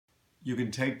You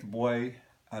can take the boy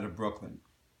out of Brooklyn,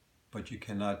 but you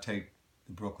cannot take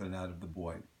the Brooklyn out of the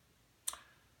boy.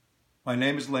 My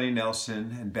name is Leonard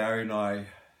Nelson, and Barry and I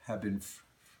have been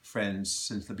friends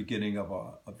since the beginning of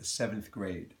the 7th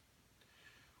grade.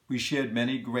 We shared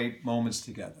many great moments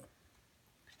together,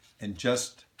 and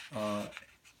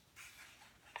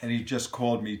he just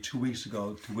called me 2 weeks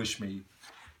ago to wish me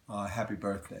happy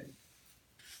birthday.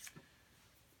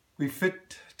 We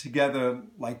fit together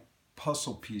like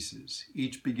puzzle pieces,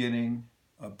 each beginning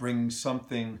bringing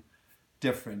something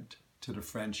different to the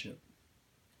friendship.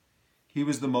 He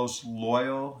was the most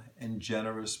loyal and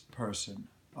generous person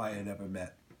I had ever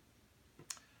met.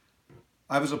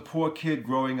 I was a poor kid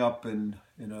growing up in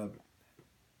a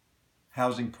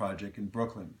housing project in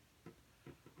Brooklyn.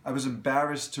 I was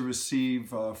embarrassed to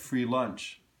receive free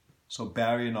lunch, so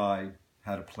Barry and I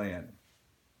had a plan.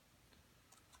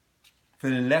 For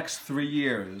the next 3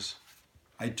 years,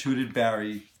 I tutored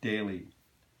Barry daily,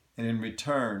 and in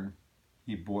return,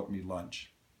 he bought me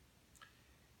lunch.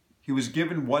 He was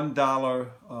given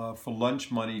 $1 for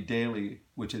lunch money daily,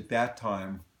 which at that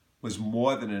time was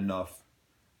more than enough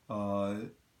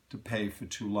to pay for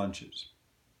 2 lunches.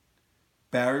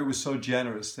 Barry was so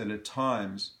generous that at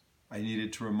times I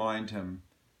needed to remind him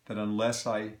that unless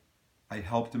I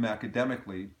helped him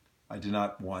academically, I did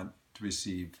not want to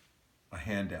receive a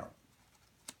handout.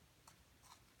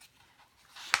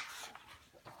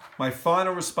 My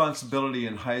final responsibility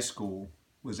in high school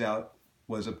was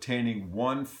obtaining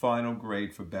 1 final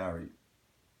grade for Barry.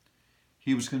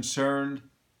 He was concerned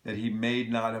that he may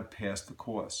not have passed the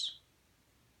course.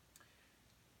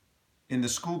 In the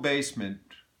school basement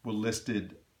were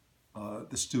listed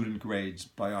the student grades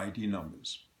by ID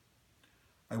numbers.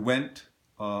 I went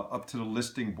up to the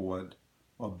listing board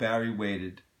while Barry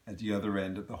waited at the other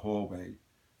end of the hallway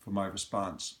for my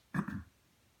response.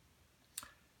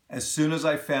 As soon as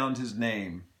I found his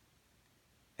name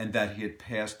and that he had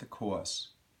passed the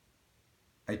course,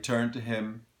 I turned to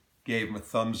him, gave him a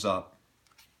thumbs up.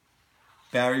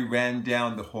 Barry ran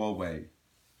down the hallway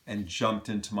and jumped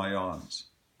into my arms.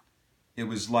 It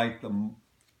was like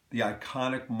the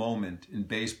iconic moment in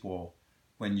baseball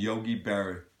when Yogi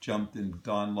Berra jumped in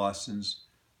Don Larson's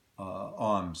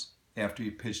arms after he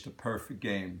pitched a perfect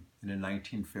game in the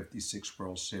 1956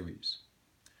 World Series.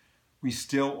 We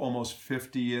still, almost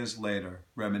 50 years later,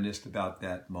 reminisce about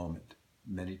that moment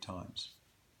many times.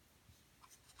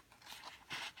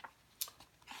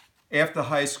 After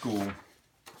high school,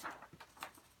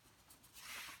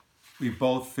 we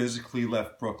both physically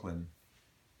left Brooklyn,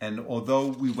 and although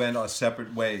we went our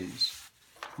separate ways,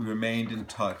 we remained in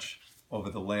touch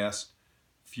over the last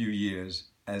few years,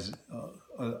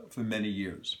 for many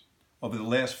years. Over the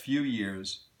last few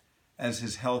years, as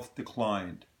his health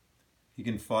declined, he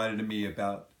confided to me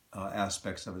about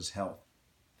aspects of his health.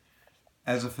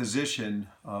 As a physician,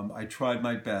 I tried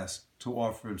my best to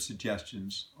offer him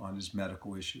suggestions on his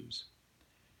medical issues.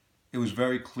 It was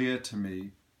very clear to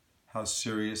me how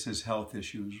serious his health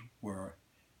issues were,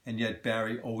 and yet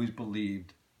Barry always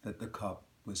believed that the cup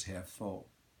was half full.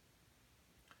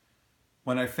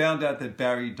 When I found out that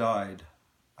Barry died,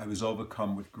 I was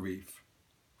overcome with grief.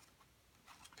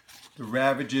 The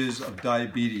ravages of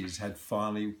diabetes had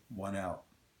finally won out.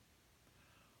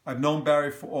 I've known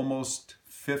Barry for almost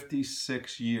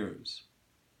 56 years,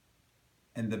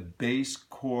 and the base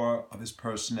core of his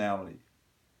personality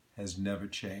has never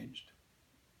changed.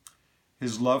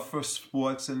 His love for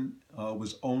sports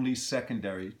was only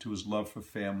secondary to his love for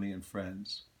family and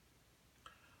friends.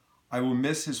 I will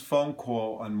miss his phone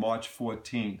call on March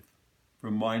 14th,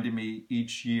 reminding me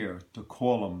each year to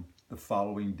call him the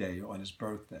following day on his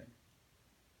birthday.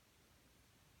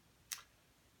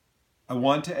 I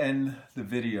want to end the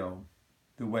video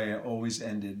the way I always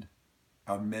ended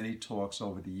our many talks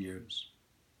over the years.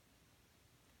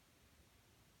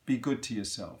 Be good to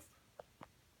yourself.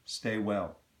 Stay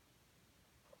well.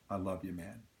 I love you,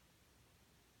 man.